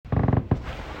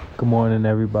Good morning,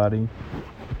 everybody.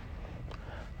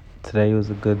 Today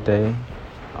was a good day.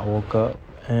 I woke up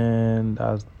and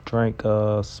I drank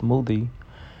a smoothie.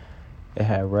 It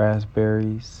had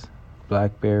raspberries,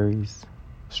 blackberries,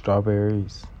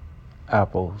 strawberries,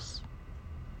 apples,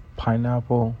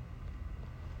 pineapple,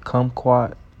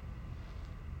 kumquat.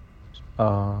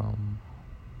 I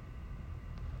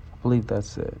believe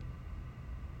that's it.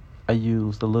 I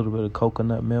used a little bit of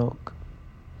coconut milk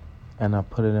and I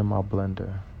put it in my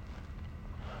blender.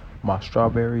 My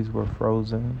strawberries were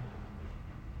frozen,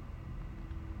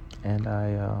 and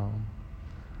I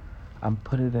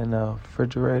put it in the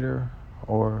refrigerator,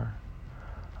 or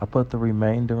I put the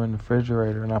remainder in the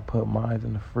refrigerator and I put mine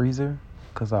in the freezer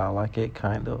because I like it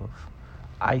kind of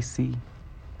icy,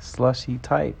 slushy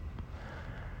type.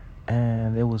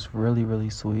 And it was really, really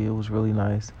sweet. It was really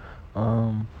nice.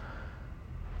 Once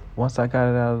I got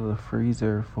it out of the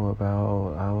freezer for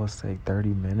about, I would say 30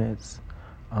 minutes,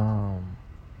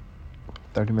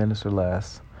 30 minutes or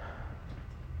less,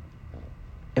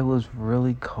 it was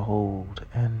really cold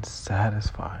and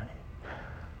satisfying.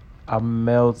 I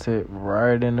melted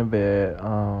right in the bed.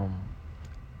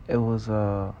 It was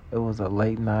a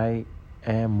late night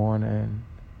and morning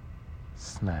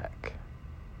snack.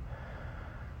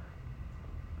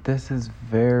 This is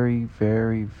very,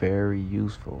 very, very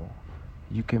useful.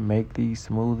 You can make these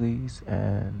smoothies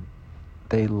and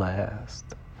they last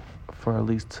for at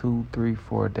least 2, 3,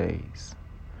 4 days.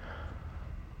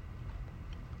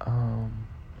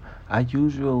 I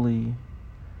usually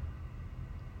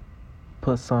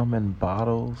put some in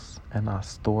bottles and I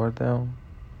store them.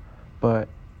 But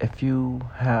if you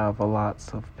have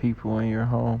lots of people in your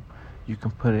home, you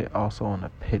can put it also in a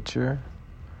pitcher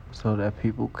so that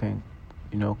people can,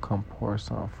 come pour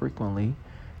some frequently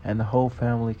and the whole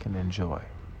family can enjoy.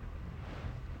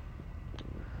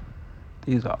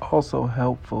 These are also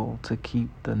helpful to keep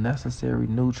the necessary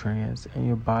nutrients in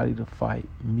your body to fight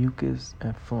mucus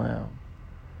and phlegm.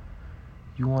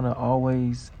 You want to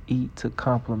always eat to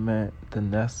complement the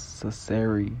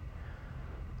necessary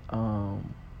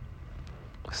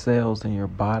cells in your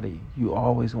body. You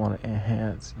always want to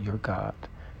enhance your gut.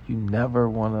 You never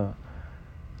want to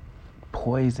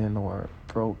poison or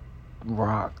throw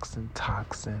rocks and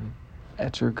toxin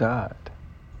at your gut.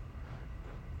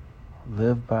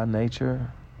 Live by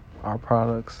Nature, our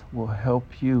products will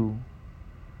help you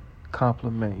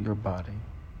complement your body.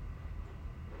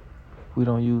 We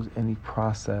don't use any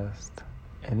processed,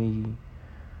 any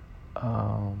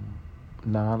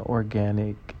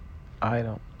non-organic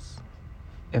items.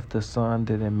 If the sun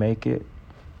didn't make it,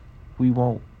 we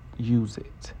won't use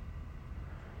it.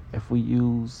 If we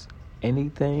use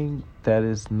anything that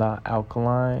is not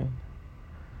alkaline,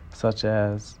 such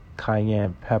as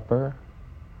cayenne pepper,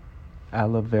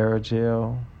 aloe vera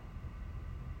gel,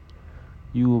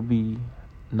 you will be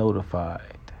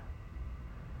notified.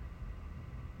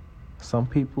 Some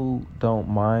people don't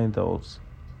mind those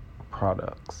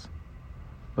products,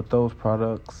 but those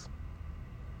products,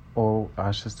 or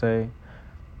I should say,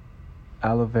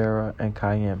 aloe vera and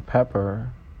cayenne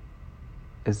pepper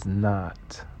is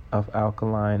not of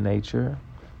alkaline nature.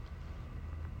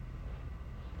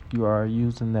 You are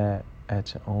using that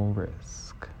at your own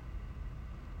risk.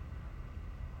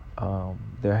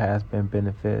 There has been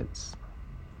benefits,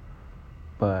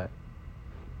 but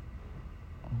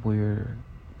we're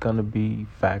going to be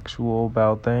factual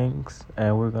about things,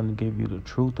 and we're going to give you the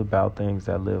truth about things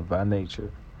that live by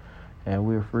nature. And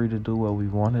we're free to do what we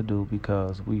want to do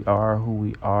because we are who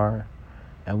we are,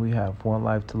 and we have one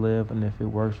life to live, and if it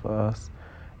works for us,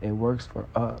 it works for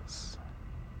us.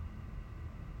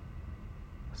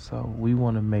 So we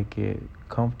want to make it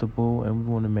comfortable, and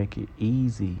we want to make it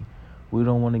easy. We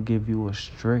don't want to give you a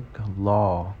strict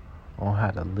law on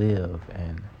how to live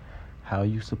and how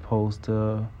you're supposed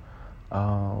to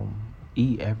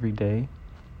eat every day.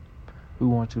 We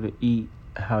want you to eat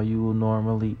how you will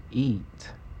normally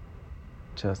eat.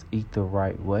 Just eat the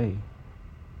right way.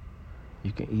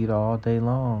 You can eat all day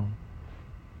long.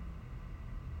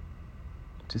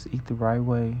 Just eat the right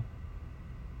way.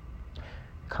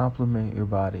 Compliment your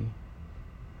body.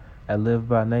 At Live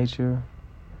by Nature,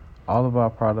 all of our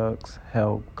products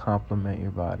help complement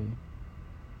your body.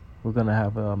 We're going to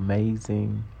have an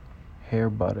amazing hair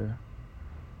butter.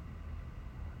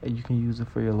 You can use it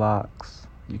for your locks.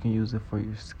 You can use it for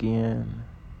your skin.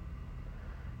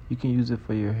 You can use it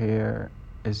for your hair.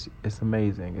 It's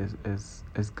amazing.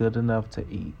 It's good enough to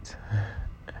eat.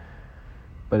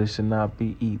 But it should not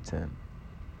be eaten.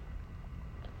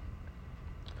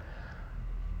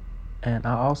 And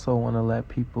I also want to let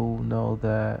people know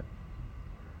that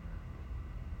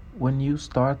when you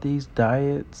start these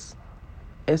diets,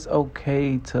 it's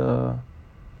okay to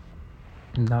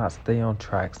not stay on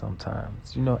track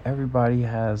sometimes. Everybody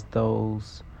has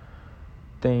those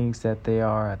things that they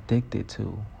are addicted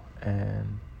to.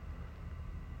 And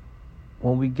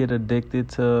when we get addicted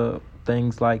to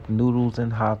things like noodles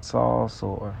and hot sauce,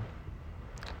 or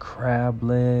crab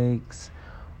legs,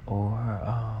 or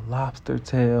lobster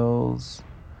tails,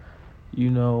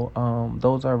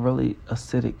 those are really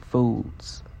acidic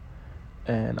foods.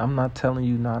 And I'm not telling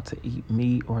you not to eat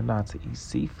meat or not to eat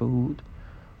seafood.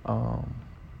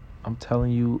 I'm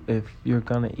telling you, if you're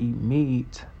gonna eat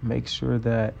meat, make sure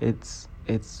that it's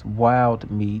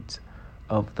wild meat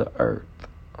of the earth,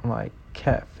 like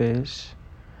catfish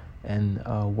and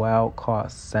wild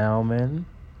caught salmon.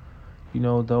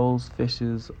 Those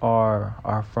fishes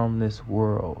are from this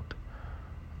world.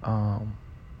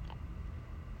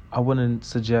 I wouldn't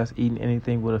suggest eating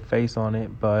anything with a face on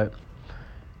it, but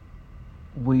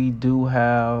we do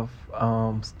have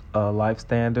life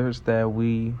standards that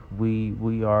we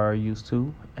are used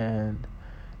to, and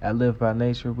at Live by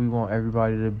Nature, we want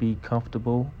everybody to be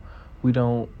comfortable. We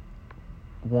don't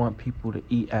want people to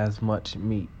eat as much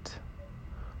meat.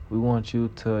 We want you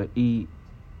to eat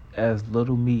as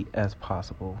little meat as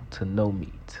possible to no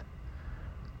meat.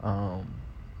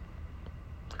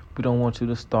 We don't want you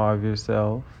to starve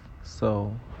yourself.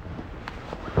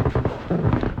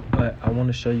 But I want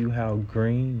to show you how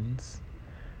greens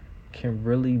can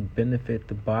really benefit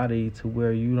the body to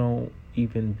where you don't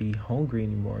even be hungry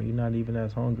anymore. You're not even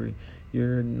as hungry.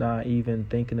 You're not even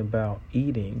thinking about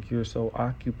eating. You're so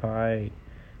occupied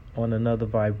on another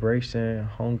vibration.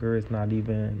 Hunger is not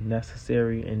even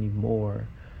necessary anymore.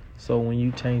 So when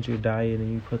you change your diet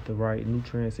and you put the right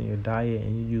nutrients in your diet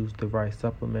and you use the right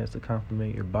supplements to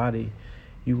complement your body,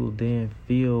 you will then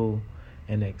feel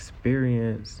and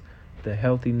experience the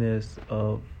healthiness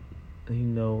of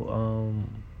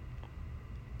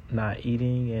not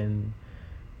eating and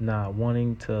not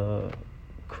wanting to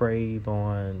crave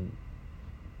on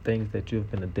things that you've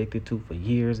been addicted to for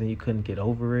years and you couldn't get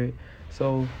over it.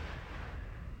 So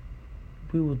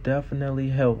we will definitely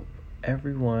help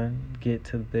everyone get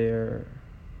to their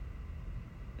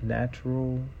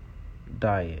natural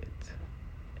diet.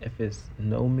 If it's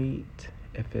no meat,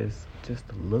 if it's just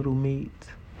a little meat,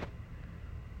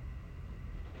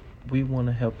 we want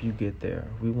to help you get there.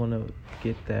 We want to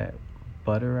get that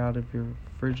butter out of your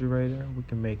refrigerator. We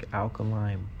can make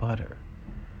alkaline butter.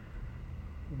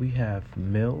 We have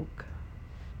milk.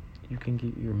 You can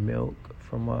get your milk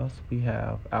from us. We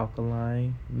have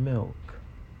alkaline milk.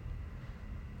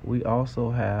 We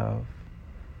also have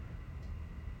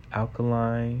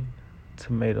alkaline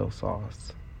tomato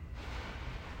sauce.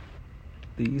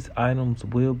 These items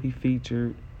will be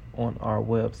featured on our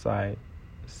website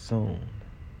soon.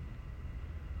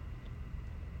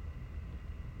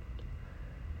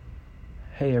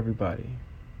 Hey everybody,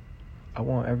 I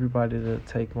want everybody to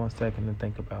take 1 second and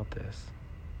think about this.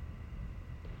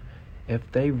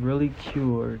 If they really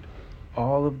cured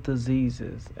all of the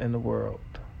diseases in the world,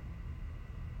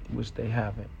 which they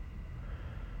haven't,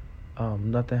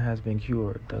 nothing has been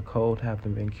cured. The cold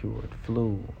haven't been cured.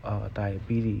 Flu,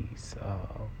 diabetes,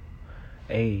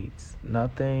 AIDS,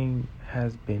 nothing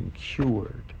has been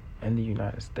cured in the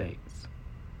United States.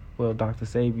 Well, Dr.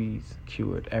 Sebi's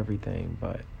cured everything,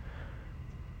 but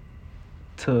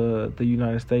to the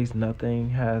United States,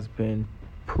 nothing has been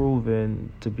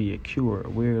proven to be a cure.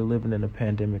 We're living in a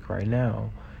pandemic right now,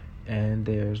 and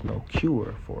there's no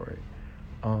cure for it.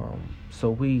 So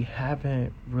we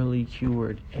haven't really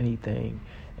cured anything,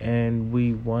 and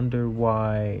we wonder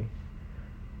why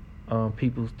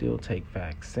people still take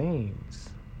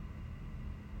vaccines.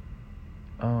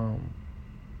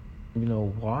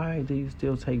 Why do you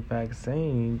still take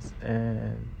vaccines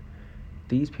and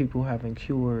these people haven't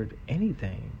cured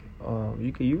anything?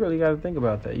 You really got to think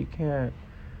about that. You can't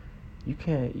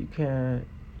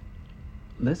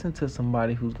listen to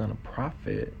somebody who's gonna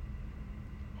profit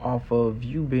off of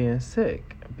you being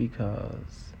sick,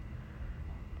 because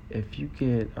if you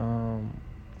get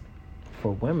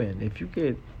for women, if you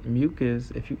get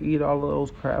mucus, if you eat all of those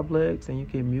crab legs and you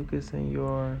get mucus in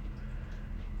your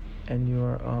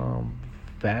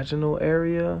vaginal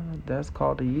area, that's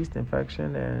called a yeast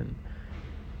infection, and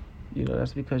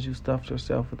that's because you stuffed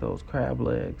yourself with those crab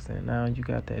legs, and now you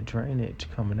got that drainage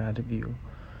coming out of you.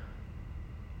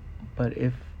 But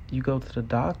if you go to the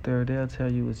doctor, they'll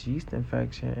tell you it's yeast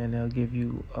infection, and they'll give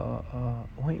you a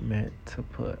ointment to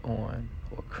put on,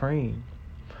 or cream.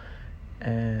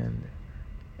 And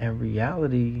in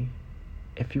reality,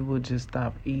 if you would just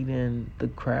stop eating the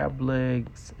crab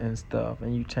legs and stuff,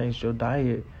 and you changed your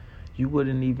diet, you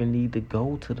wouldn't even need to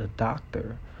go to the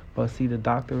doctor But see, the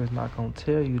doctor is not going to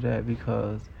tell you that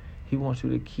because he wants you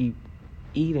to keep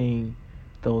eating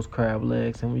those crab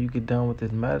legs, and when you get done with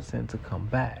this medicine, to come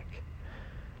back.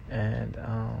 And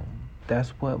that's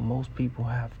what most people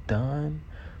have done.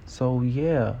 So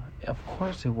yeah, of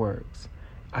course it works.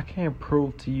 I can't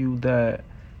prove to you that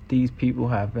these people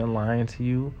have been lying to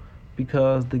you,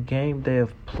 because the game they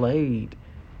have played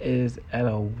is at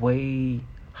a way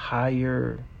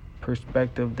higher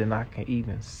perspective than I can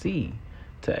even see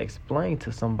to explain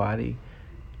to somebody.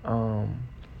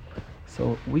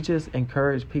 So we just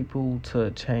encourage people to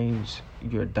change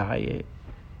your diet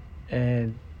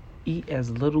and eat as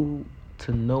little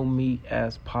to no meat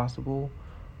as possible.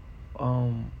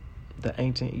 The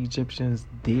ancient Egyptians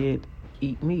did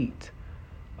eat meat.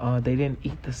 They didn't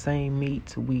eat the same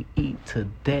meat we eat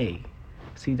today.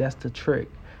 See, that's the trick.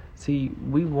 See,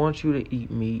 we want you to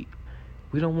eat meat.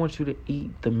 We don't want you to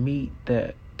eat the meat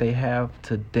that they have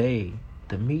today.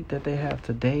 The meat that they have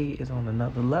today is on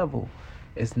another level.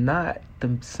 It's not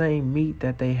the same meat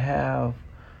that they had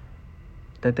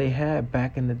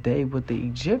back in the day with the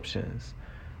Egyptians.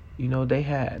 You know, they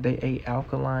ate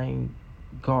alkaline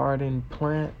garden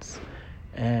plants,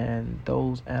 and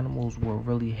those animals were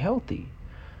really healthy.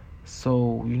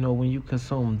 So, you know, when you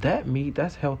consume that meat,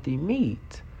 that's healthy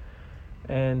meat.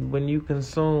 And when you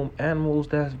consume animals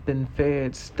that's been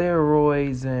fed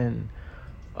steroids and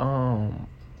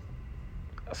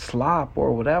slop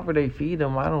or whatever they feed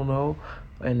them, I don't know,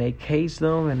 and they cage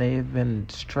them and they've been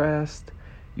stressed,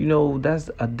 you know, that's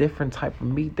a different type of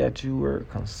meat that you were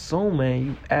consuming.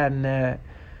 You adding that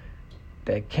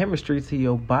chemistry to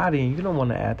your body, and you don't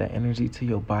want to add that energy to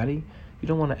your body. You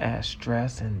don't want to add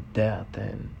stress and death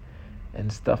and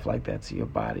stuff like that to your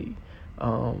body.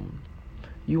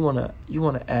 You want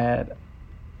to add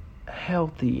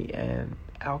healthy and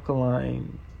alkalinity.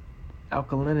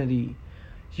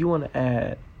 You want to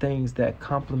add things that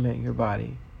complement your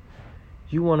body.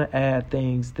 You want to add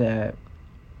things that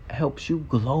helps you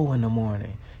glow in the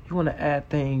morning. You want to add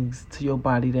things to your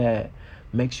body that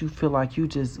makes you feel like you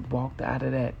just walked out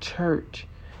of that church,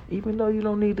 even though you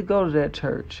don't need to go to that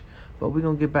church. But we're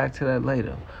going to get back to that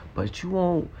later. But you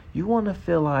want to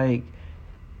feel like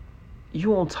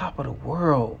you on top of the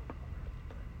world.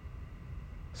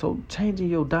 So changing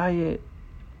your diet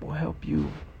will help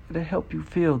you. It'll help you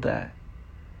feel that.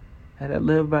 And at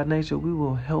Live by Nature, we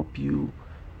will help you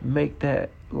make that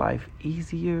life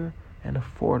easier and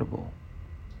affordable.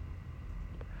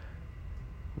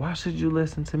 Why should you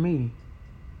listen to me?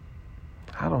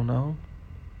 I don't know.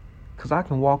 'Cause I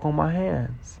can walk on my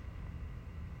hands.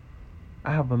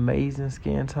 I have amazing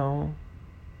skin tone.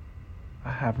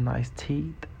 I have nice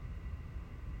teeth.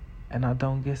 And I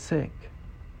don't get sick.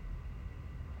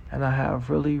 And I have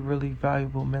really, really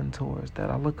valuable mentors that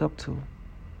I look up to.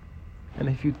 And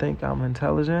if you think I'm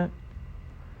intelligent,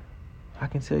 I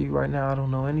can tell you right now I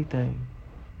don't know anything.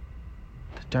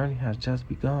 The journey has just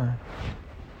begun.